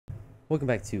Welcome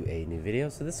back to a new video.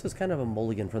 So this was kind of a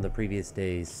mulligan from the previous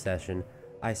day's session.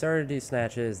 I started to do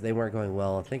snatches, they weren't going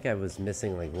well. I think I was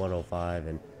missing like 105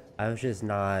 and I was just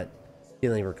not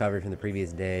feeling recovered from the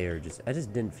previous day, or I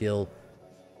just didn't feel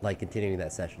like continuing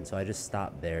that session. So I just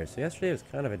stopped there. So yesterday was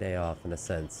kind of a day off in a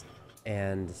sense.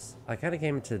 And I kind of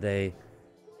came today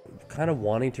kind of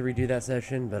wanting to redo that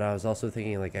session, but I was also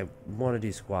thinking like I want to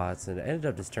do squats, and it ended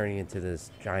up just turning into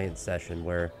this giant session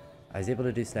where I was able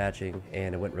to do snatching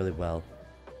and it went really well.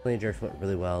 Clean and jerks went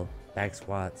really well. Back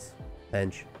squats,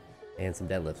 bench, and some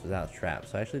deadlifts without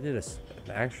straps. So I actually did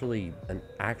an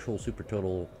actual super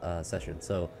total session.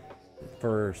 So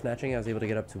for snatching, I was able to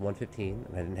get up to 115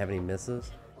 and I didn't have any misses.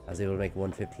 I was able to make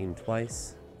 115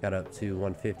 twice. Got up to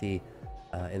 150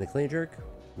 in the clean jerk,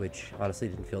 which honestly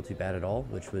didn't feel too bad at all,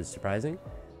 which was surprising.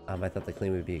 I thought the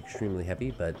clean would be extremely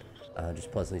heavy, but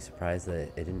just pleasantly surprised that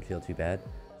it didn't feel too bad.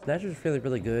 Snatches was feeling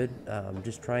really good.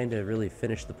 Just trying to really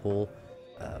finish the pull,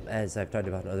 as I've talked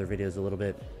about in other videos a little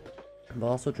bit. But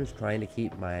also just trying to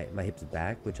keep my hips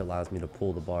back, which allows me to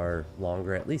pull the bar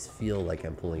longer, at least feel like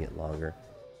I'm pulling it longer.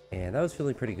 And that was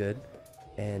feeling pretty good.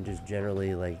 And just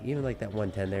generally, like, even like that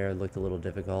 110 there looked a little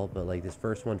difficult, but like this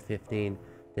first 115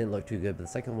 didn't look too good, but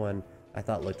the second one I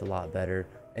thought looked a lot better.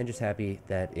 And just happy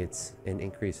that it's an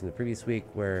increase from the previous week,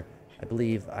 where I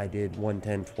believe I did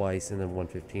 110 twice and then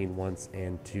 115 once,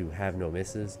 and to have no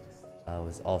misses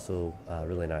was also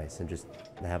really nice, and just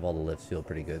to have all the lifts feel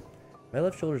pretty good. My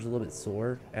left shoulder is a little bit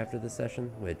sore after this session,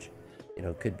 which, you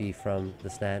know, could be from the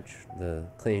snatch, the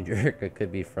clean jerk, it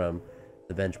could be from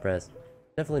the bench press.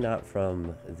 Definitely not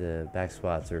from the back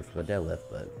squats or from the deadlift,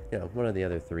 but, you know, one of the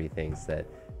other three things that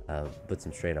put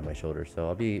some strain on my shoulder. So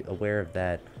I'll be aware of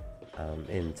that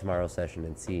in tomorrow's session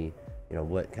and see, you know,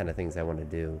 what kind of things I want to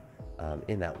do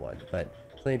in that one. But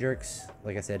clean jerks,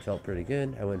 like I said, felt pretty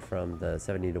good. I went from the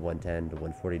 70 to 110 to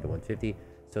 140 to 150,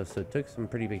 so it took some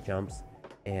pretty big jumps,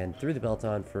 and threw the belt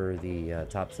on for the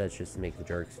top sets just to make the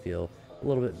jerks feel a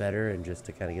little bit better, and just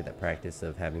to kind of get that practice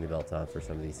of having the belt on for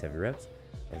some of these heavy reps.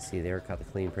 And see there, caught the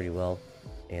clean pretty well,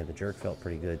 and the jerk felt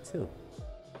pretty good too.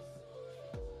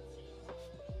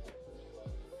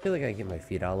 I feel like I get my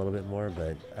feet out a little bit more,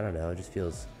 but I don't know, it just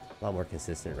feels a lot more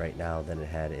consistent right now than it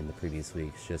had in the previous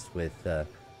weeks, just with the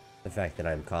fact that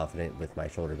I'm confident with my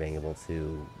shoulder being able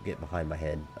to get behind my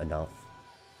head enough.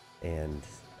 And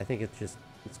I think it's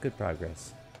good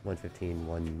progress. 115,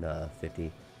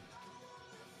 150.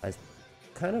 I was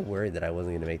kind of worried that I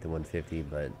wasn't going to make the 150,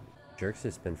 but jerks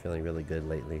just been feeling really good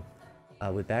lately.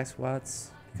 With back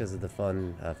squats, because of the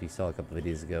fun, if you saw a couple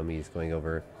videos ago, me just going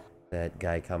over that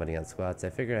guy commenting on squats, I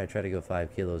figured I'd try to go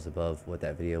 5 kilos above what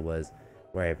that video was,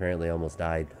 where I apparently almost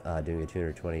died doing a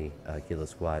 220 kilo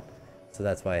squat. So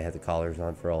that's why I had the collars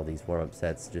on for all these warm-up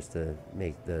sets, just to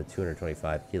make the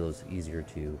 225 kilos easier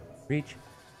to reach.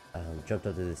 Jumped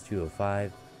up to this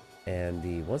 205, and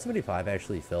the 175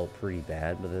 actually felt pretty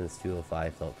bad, but then this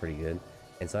 205 felt pretty good.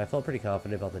 And so I felt pretty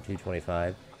confident about the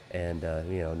 225, and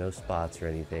you know, no spots or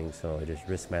anything, so I just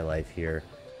risked my life here.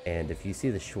 And if you see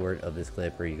the short of this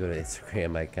clip, or you go to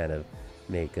Instagram, I kind of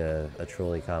make a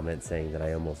trolling comment saying that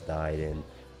I almost died and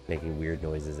making weird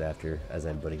noises as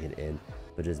I'm putting it in,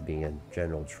 but just being a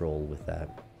general troll with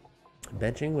that.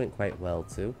 Benching went quite well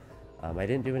too. I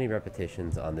didn't do any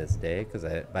repetitions on this day, because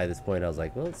by this point I was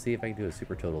like, well, let's see if I can do a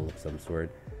super total of some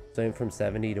sort. So I went from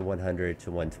 70 to 100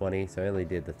 to 120, so I only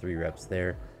did the 3 reps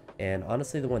there. And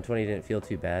honestly, the 120 didn't feel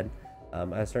too bad. I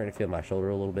was starting to feel my shoulder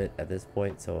a little bit at this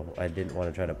point, so I didn't want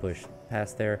to try to push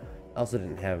past there. I also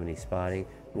didn't have any spotting,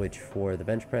 which for the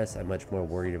bench press I'm much more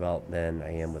worried about than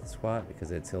I am with the squat,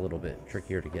 because it's a little bit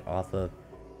trickier to get off of.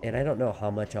 And I don't know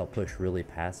how much I'll push really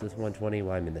past this 120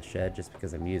 while I'm in the shed, just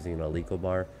because I'm using an Alico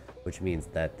bar, which means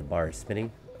that the bar is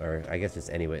spinning, or I guess just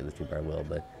any weightlifting bar will,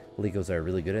 but Alicos are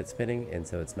really good at spinning, and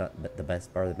so it's not the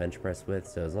best bar to bench press with.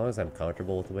 So as long as I'm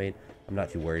comfortable with the weight, I'm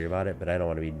not too worried about it, but I don't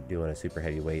want to be doing a super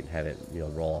heavy weight and have it, you know,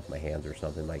 roll off my hands or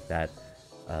something like that.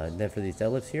 And then for these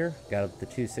deadlifts here, got up to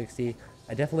 260.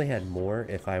 I definitely had more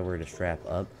if I were to strap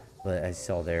up, but as you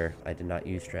saw there, I did not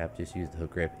use strap, just used the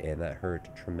hook grip, and that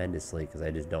hurt tremendously because I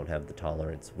just don't have the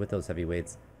tolerance with those heavy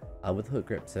weights with the hook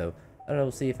grip. So I don't know,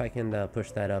 we'll see if I can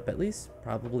push that up. At least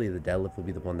probably the deadlift will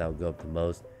be the one that will go up the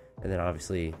most. And then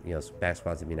obviously, you know, back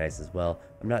squats would be nice as well.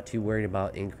 I'm not too worried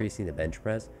about increasing the bench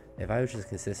press. If I was just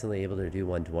consistently able to do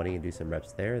 120 and do some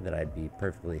reps there, then I'd be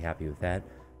perfectly happy with that.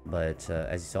 But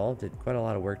as you saw, did quite a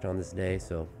lot of work on this day,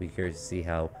 so be curious to see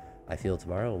how I feel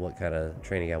tomorrow and what kind of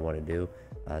training I want to do.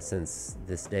 Since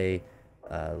this day,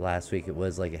 last week, it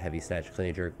was like a heavy snatch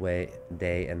clean jerk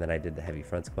day, and then I did the heavy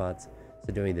front squats.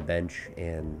 So doing the bench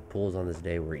and pulls on this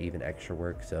day were even extra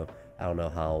work, so I don't know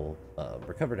how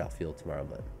recovered I'll feel tomorrow,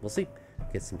 but we'll see.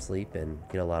 Get some sleep and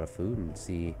get a lot of food and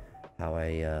see how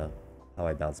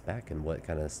I bounce back and what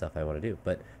kind of stuff I want to do.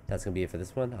 But that's gonna be it for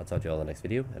this one. I'll talk to you all in the next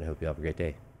video, and I hope you have a great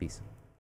day. Peace.